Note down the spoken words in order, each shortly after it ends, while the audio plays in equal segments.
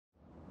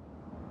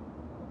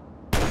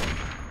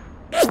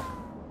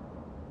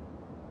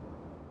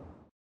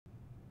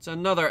It's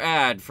another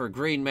ad for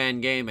Green Man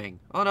Gaming.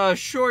 On a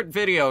short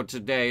video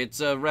today. It's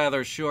a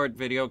rather short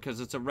video because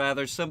it's a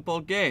rather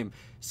simple game.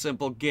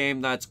 Simple game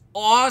that's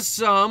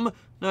awesome.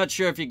 Not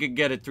sure if you could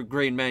get it through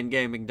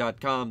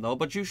greenmangaming.com though,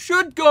 but you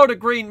should go to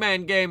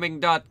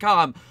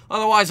greenmangaming.com.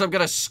 Otherwise, I'm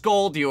gonna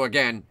scold you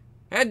again.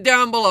 Head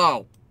down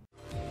below.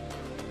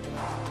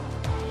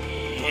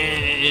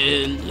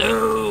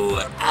 Hello,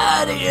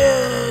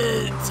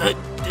 audience,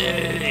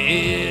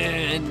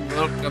 and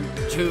welcome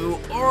to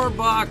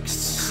Orbox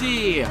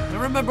C.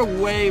 I remember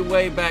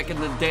way back in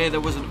the day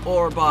there was an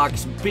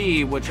Orbox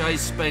B, which I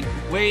spent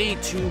way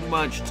too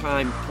much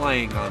time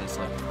playing,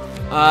 honestly.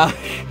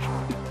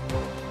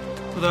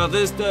 No,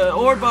 the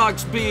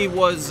Orbox B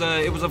was,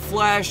 it was a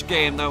Flash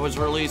game that was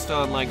released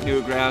on, like,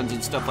 Newgrounds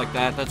and stuff like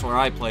that. That's where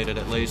I played it,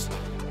 at least.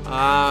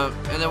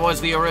 And there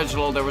was the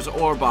original, there was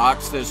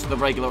Orbox, there's the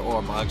regular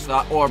Orbox,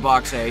 not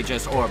Orbox A,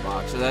 just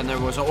Orbox. And then there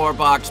was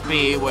Orbox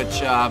B,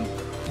 which,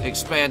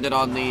 expanded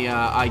on the,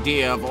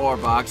 idea of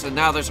Orbox. And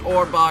now there's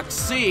Orbox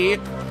C,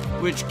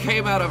 which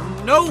came out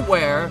of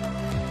nowhere,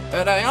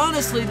 and I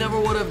honestly never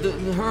would have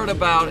heard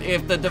about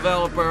if the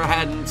developer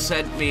hadn't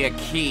sent me a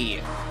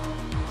key.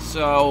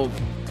 So,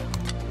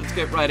 let's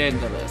get right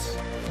into this.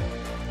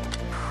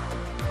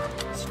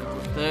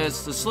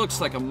 This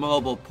looks like a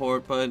mobile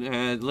port, but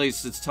at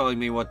least it's telling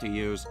me what to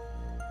use.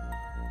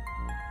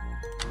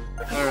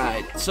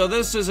 Alright, so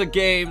this is a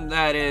game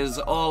that is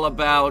all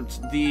about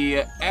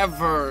the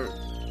ever-growing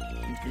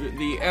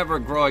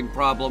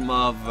problem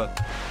of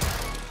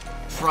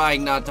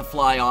trying not to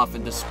fly off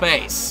into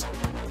space.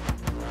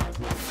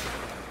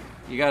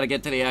 You gotta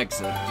get to the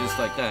exit, just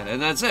like that. And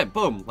that's it,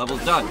 boom,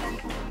 level's done.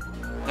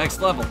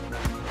 Next level.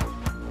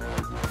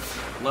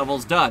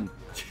 Level's done.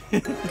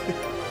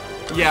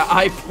 Yeah,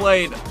 I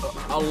played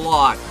a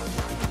lot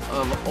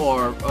of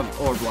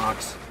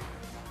Orbox.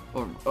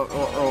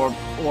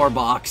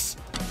 Orbox.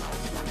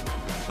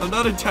 I'm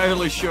not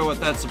entirely sure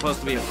what that's supposed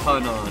to be a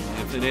pun on,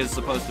 if it is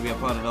supposed to be a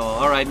pun at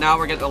all. Alright, now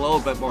we're getting a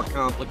little bit more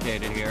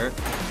complicated here.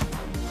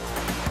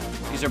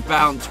 These are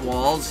bounce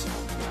walls.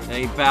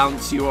 They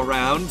bounce you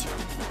around.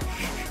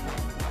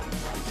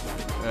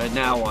 Alright,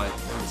 now what?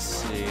 Let's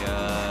see,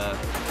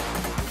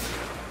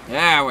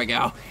 there we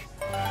go.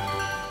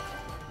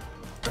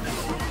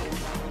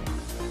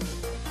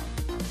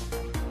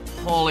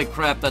 Holy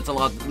crap, that's a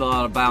lot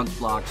of bounce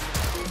blocks.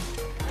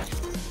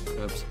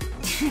 Oops.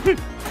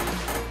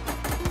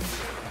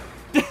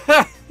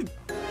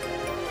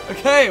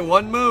 Okay,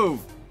 one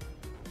move.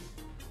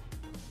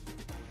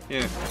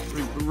 Here,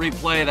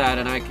 replay that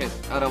and I can...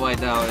 How do I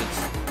know?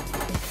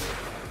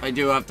 I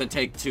do have to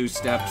take 2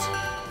 steps.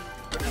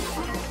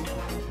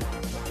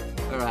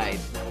 Alright.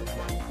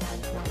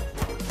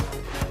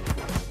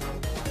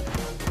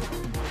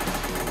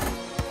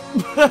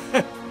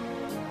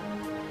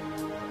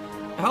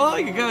 How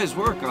long you guys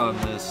work on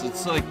this?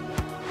 It's like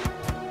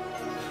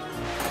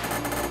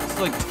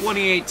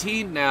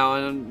 2018 now,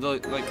 and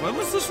like when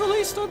was this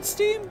released on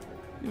Steam?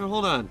 Here,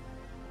 hold on.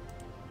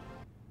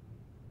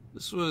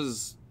 This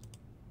was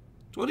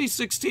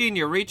 2016.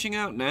 You're reaching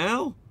out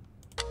now?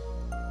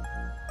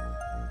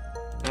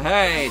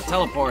 Hey,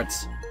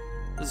 teleports.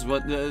 This is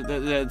what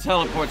the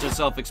teleports are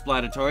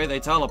self-explanatory. They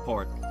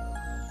teleport.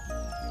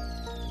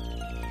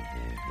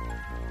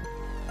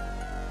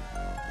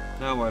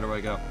 Now where do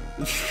I go?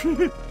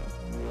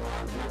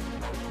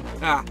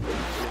 Ah.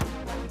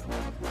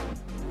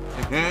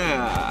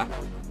 Yeah.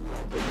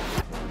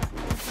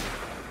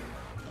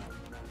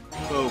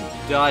 Boom.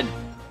 Done.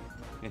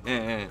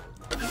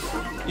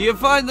 You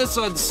find this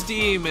on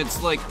Steam,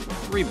 it's like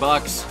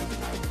 $3.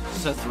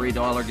 It's a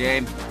 $3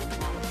 game.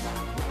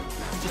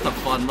 It's just a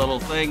fun little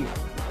thing.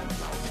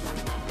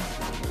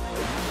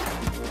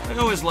 I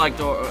always liked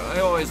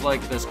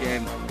this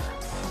game.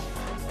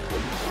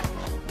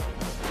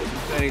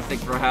 Anything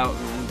for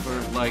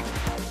like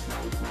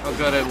how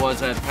good it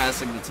was at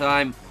passing the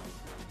time.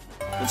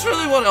 That's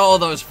really what all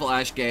those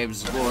Flash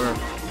games were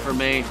for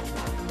me.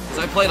 Because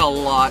I played a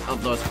lot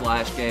of those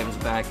Flash games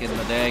back in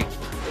the day.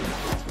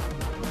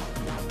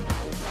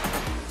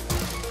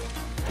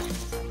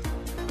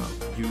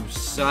 Oh, you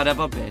son of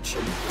a bitch.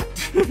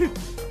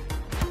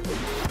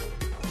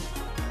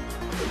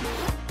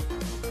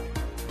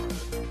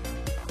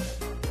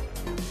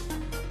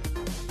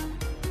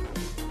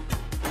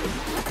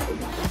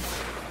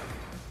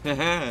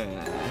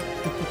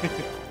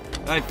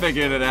 I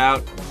figured it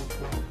out.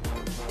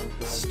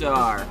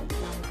 Star.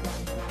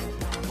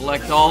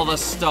 Collect all the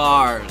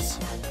stars.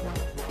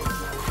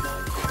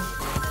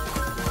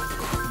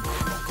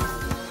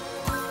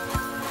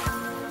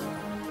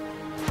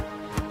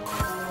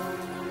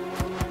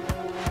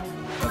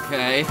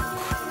 Okay.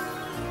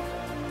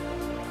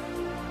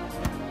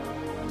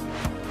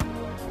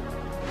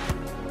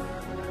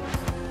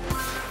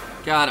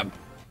 Got him.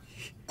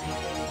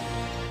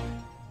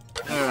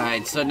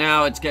 Alright, so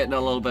now it's getting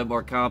a little bit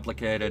more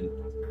complicated.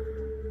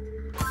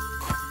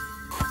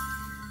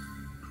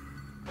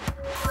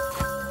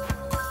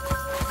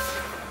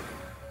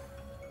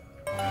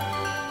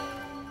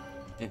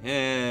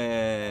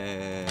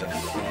 Okay,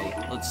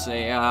 let's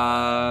see,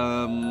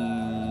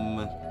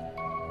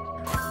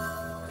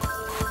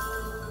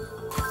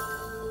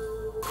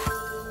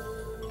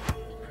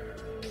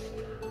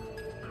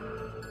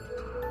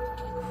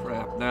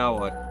 Now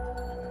what?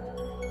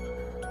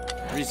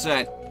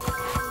 Reset.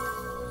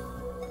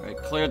 Alright,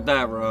 cleared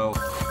that row.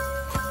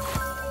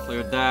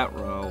 Cleared that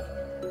row.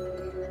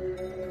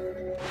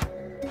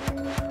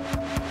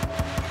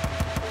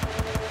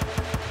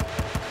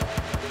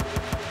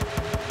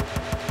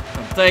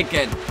 I'm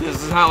thinking.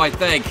 This is how I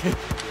think.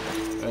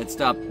 Alright,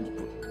 stop.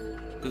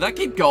 Did that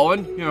keep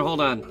going? Here, hold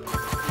on.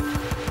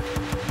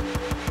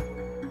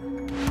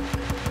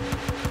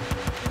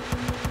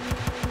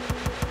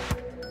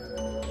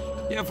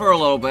 Yeah, for a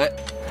little bit.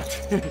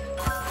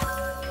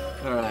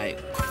 Alright.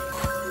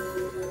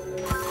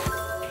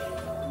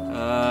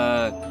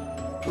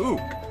 Ooh.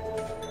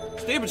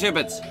 Steam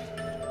achievements.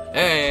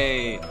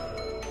 Hey.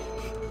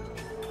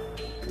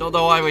 Don't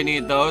know why we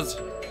need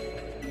those.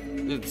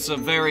 It's a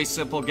very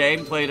simple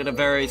game, played in a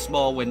very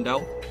small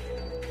window.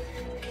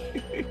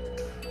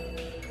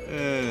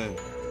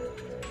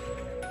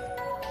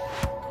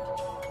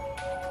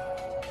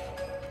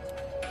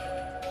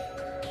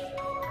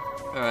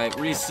 Alright,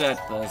 reset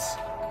this.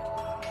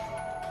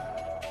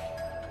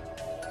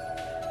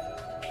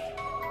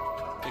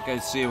 I think I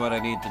see what I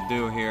need to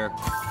do here.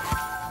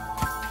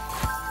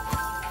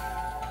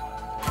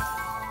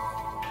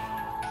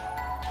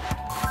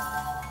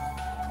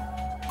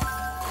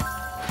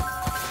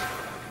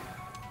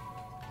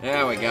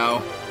 There we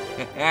go.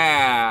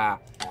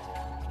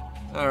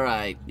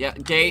 Alright, yeah,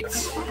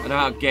 gates. I know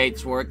how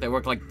gates work. They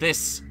work like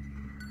this.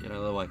 Get out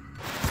of the way.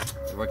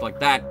 They work like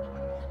that.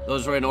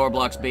 Those are in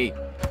Orbox B.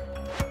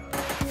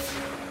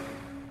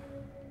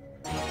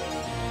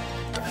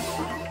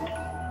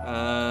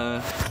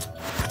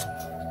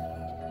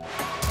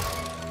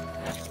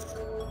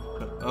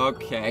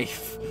 Okay.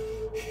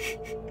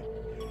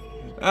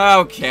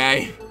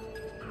 Okay.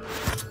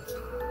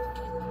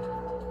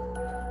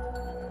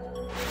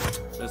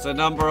 There's a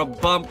number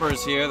of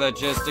bumpers here that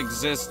just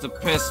exist to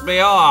piss me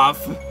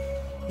off.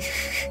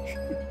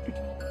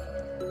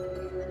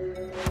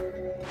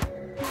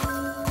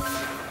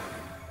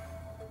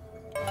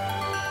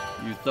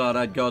 You thought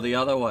I'd go the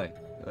other way.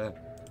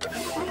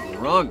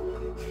 Wrong.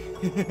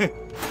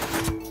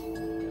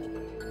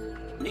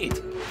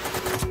 Neat.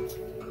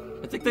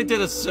 I think they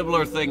did a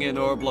similar thing in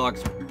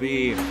Orbox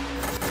B.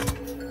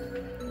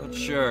 Not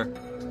sure.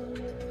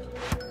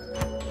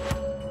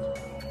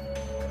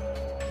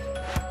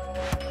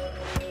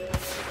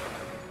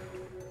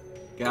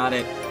 Got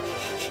it.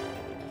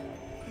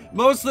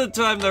 Most of the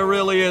time there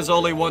really is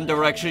only one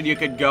direction you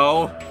could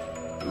go.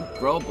 Ooh,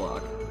 grow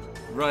block.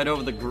 Right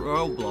over the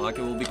grow block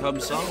it will become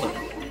solid.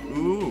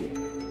 Ooh.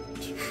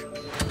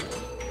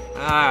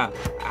 Ah,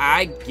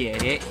 I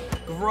get it.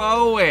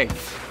 Growing.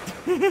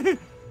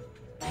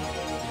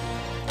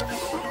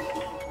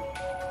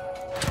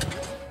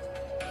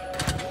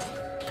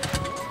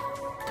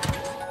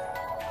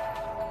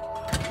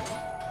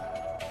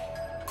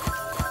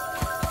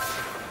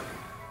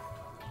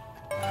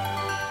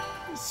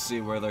 See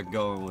where they're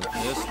going with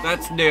this.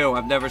 That's new.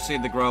 I've never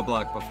seen the grow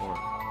block before.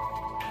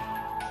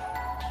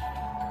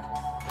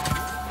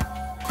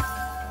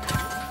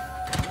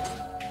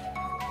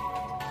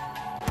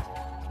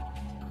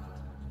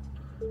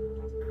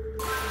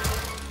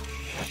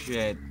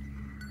 Shit.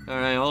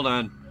 Alright, hold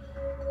on.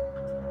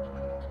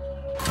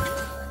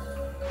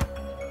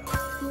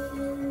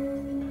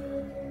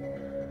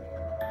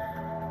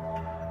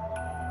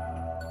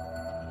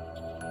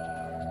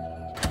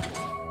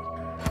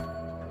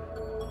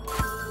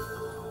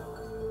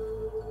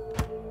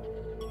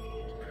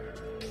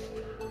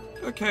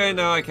 Okay,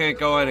 now I can't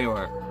go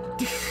anywhere.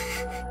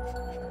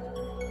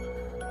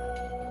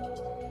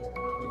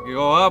 You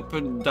go up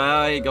and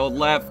die, go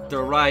left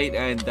or right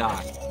and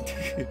die.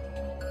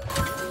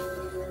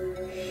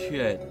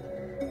 Shit.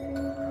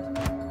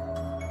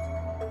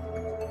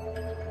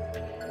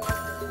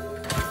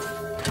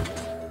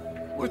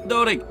 Worth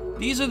noting,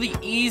 these are the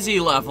easy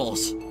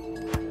levels.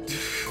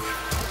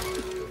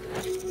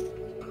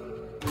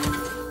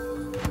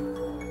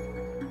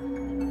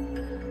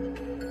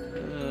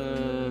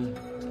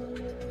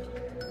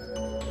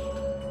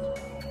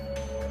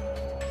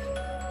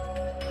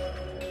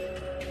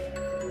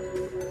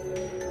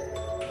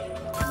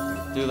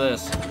 Do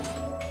this.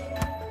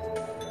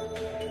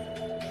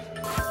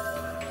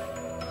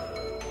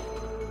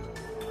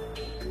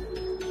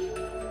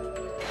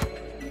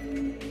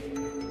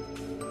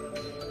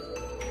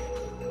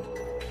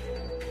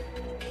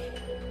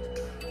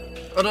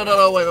 Oh,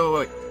 no,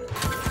 wait.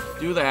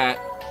 Do that.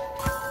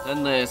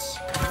 Then this.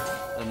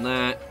 Then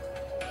that.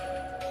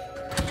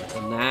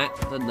 Then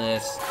that. Then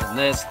this. Then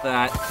this,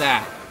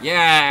 that.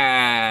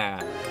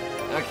 Yeah!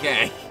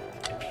 Okay.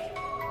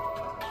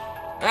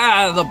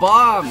 Ah, the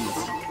bombs!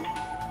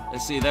 I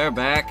see they're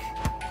back.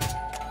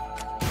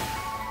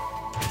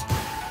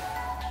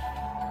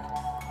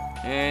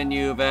 And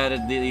you've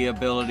added the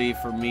ability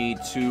for me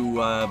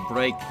to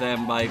break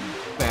them by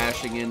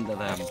bashing into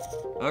them.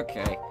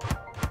 Okay.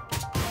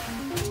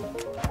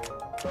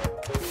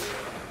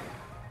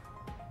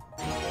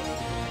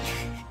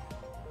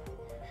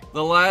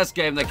 The last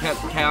game they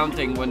kept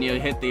counting when you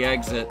hit the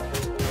exit.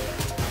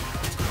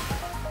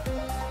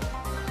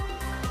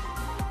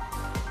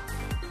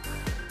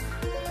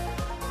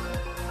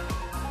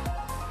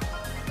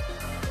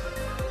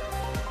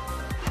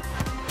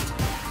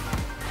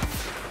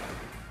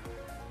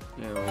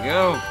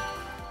 go.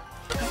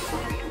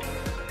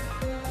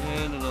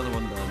 And another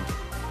one done.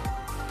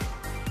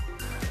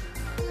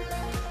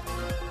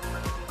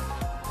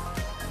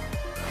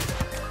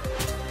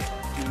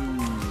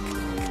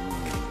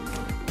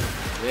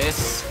 Do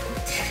this.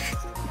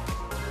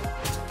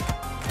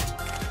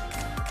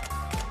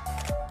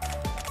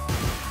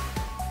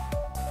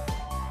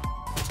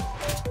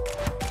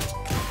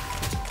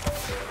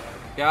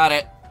 Got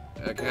it.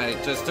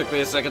 Okay, just took me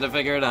a second to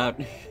figure it out.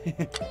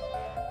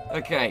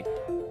 Okay.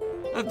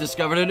 I've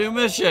discovered a new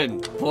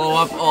mission. Blow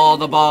up all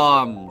the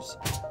bombs.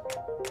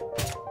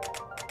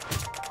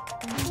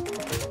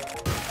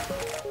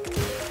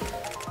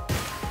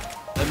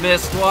 I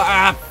missed one.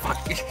 Ah,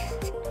 fuck.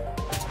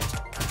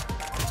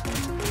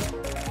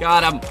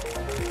 Got him.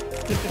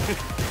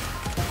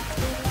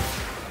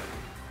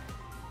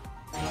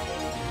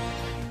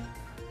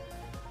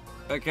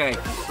 Okay,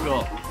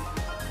 cool.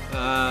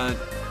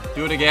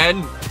 Do it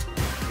again.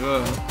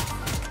 Ugh.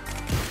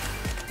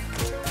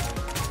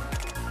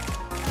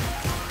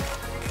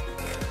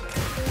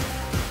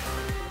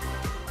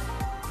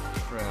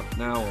 Crap,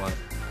 now what?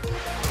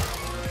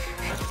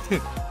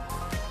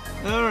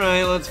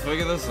 Alright, let's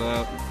figure this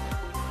out.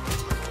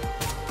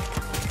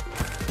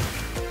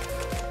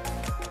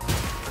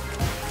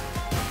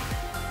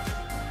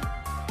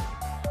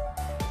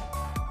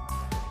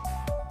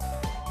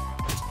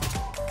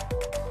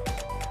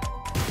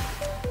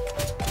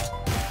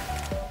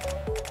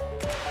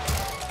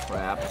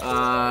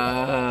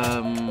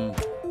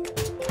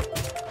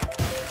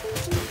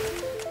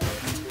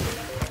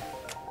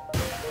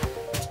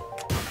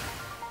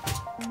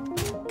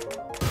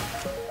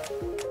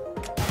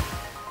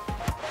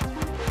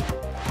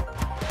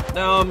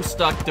 Now I'm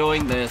stuck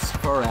doing this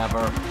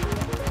forever.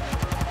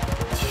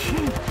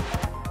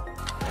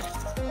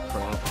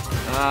 Crap.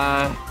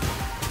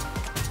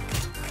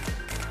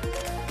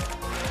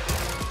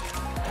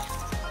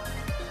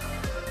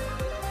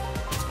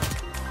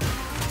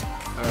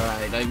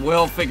 Alright, I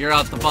will figure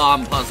out the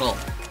bomb puzzle.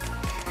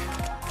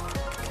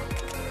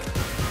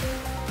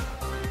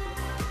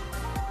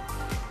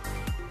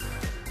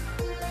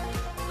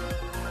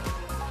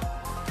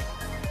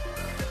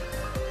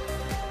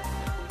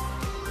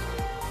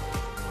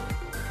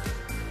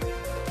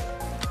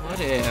 What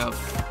if I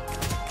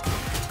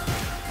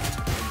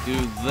do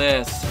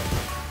this?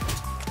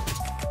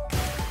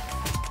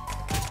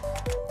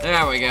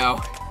 There we go.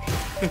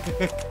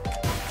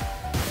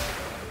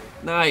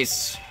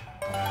 Nice.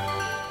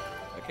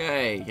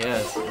 Okay,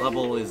 yes,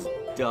 level is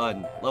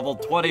done. Level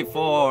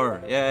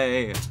 24,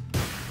 yay.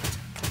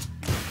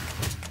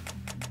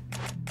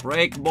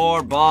 Break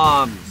more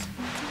bombs.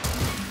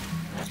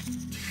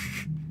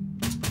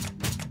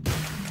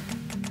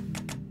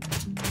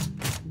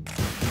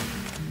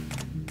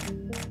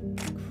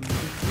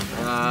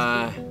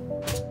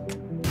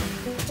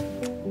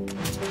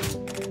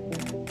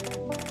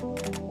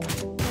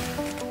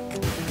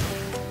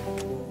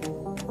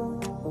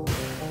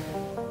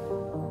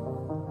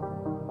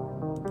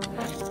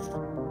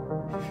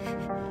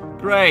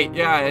 Great,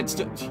 yeah, it's...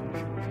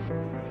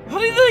 How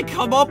did they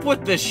come up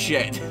with this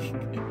shit? You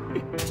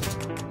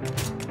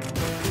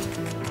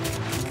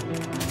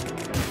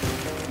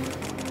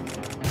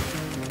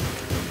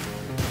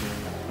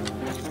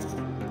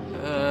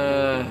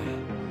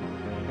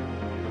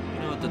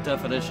know what the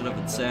definition of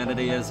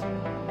insanity is?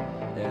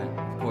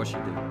 Yeah, of course you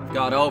do. I've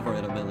got over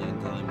it a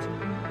million times.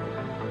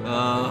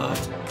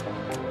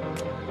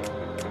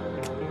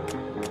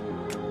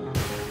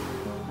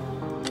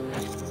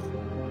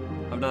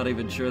 I'm not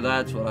even sure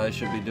that's what I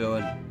should be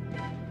doing.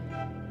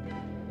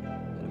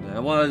 Anyway, I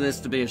wanted this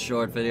to be a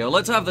short video.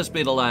 Let's have this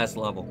be the last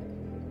level.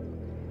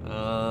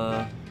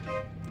 The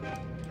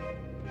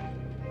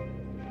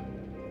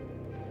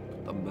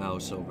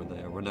mouse over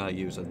there. We're not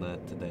using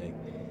that today.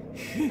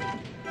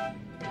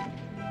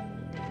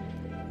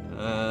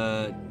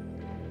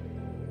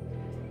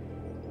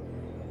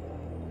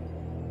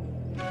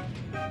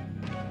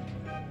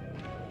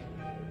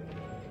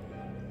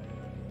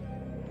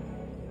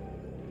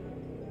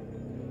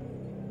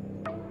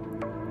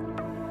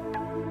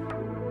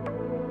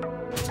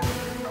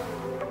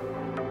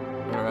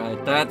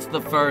 Alright, that's the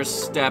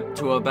first step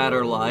to a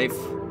better life.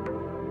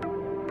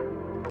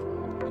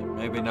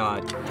 Maybe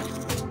not.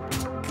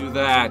 Do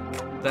that.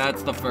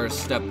 That's the first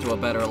step to a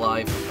better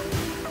life.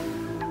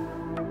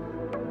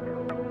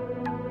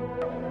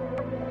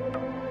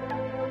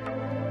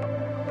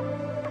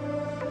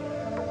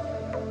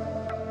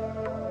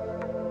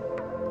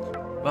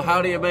 But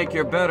how do you make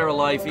your better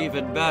life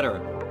even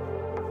better?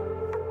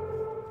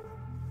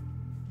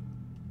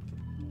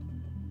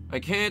 I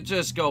can't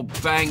just go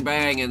bang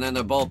bang and then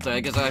they're both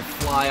dead because I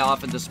fly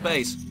off into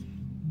space.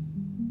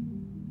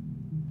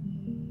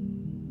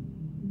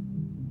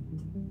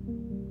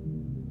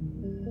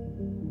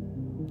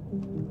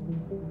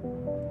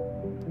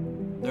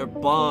 They're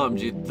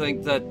bombs. You'd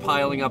think that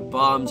piling up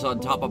bombs on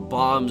top of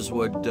bombs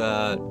would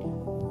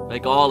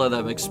make all of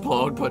them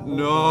explode, but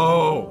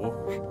no!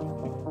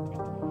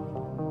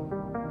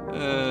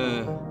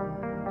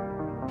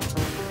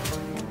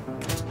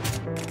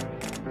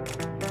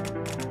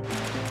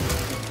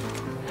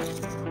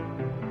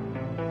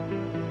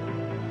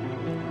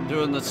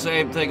 doing the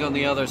same thing on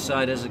the other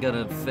side isn't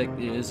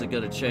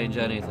gonna change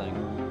anything.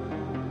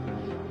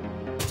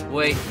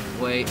 Wait.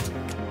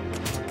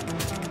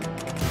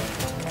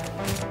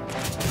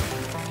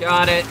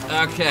 Got it.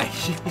 Okay.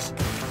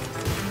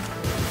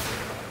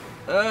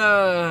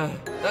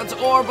 That's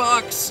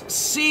Orbox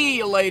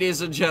C,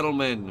 ladies and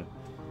gentlemen.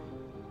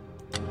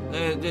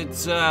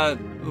 It's,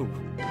 ooh,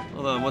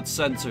 hold on, what's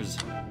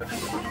sensors?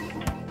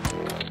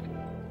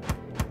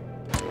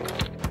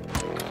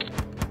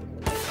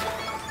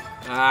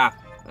 Ah,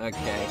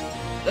 okay.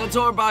 That's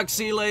Orbox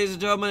C, ladies and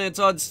gentlemen. It's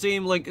on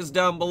Steam, link is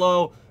down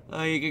below.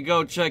 You can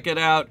go check it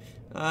out.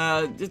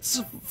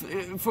 It's,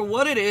 for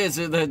what it is,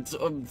 it's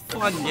a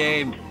fun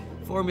game.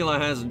 Formula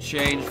hasn't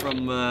changed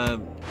from,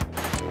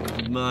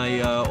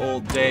 my,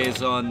 old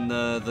days on,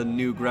 the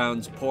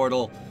Newgrounds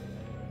portal.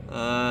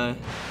 I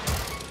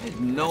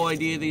had no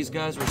idea these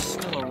guys were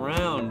still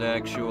around,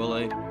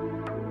 actually.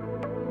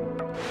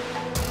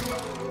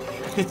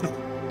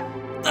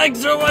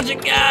 Thanks for watching,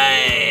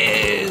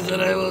 guys!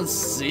 And I will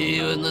see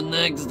you in the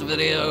next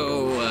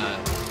video.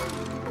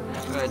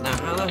 Alright, now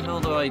how the hell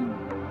do I...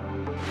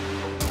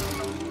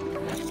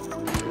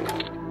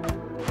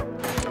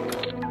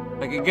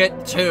 I can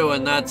get 2,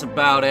 and that's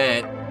about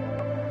it.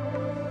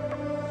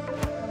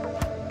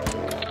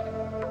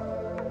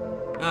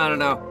 I don't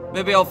know.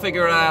 Maybe I'll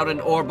figure it out in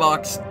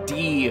Orbox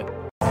D.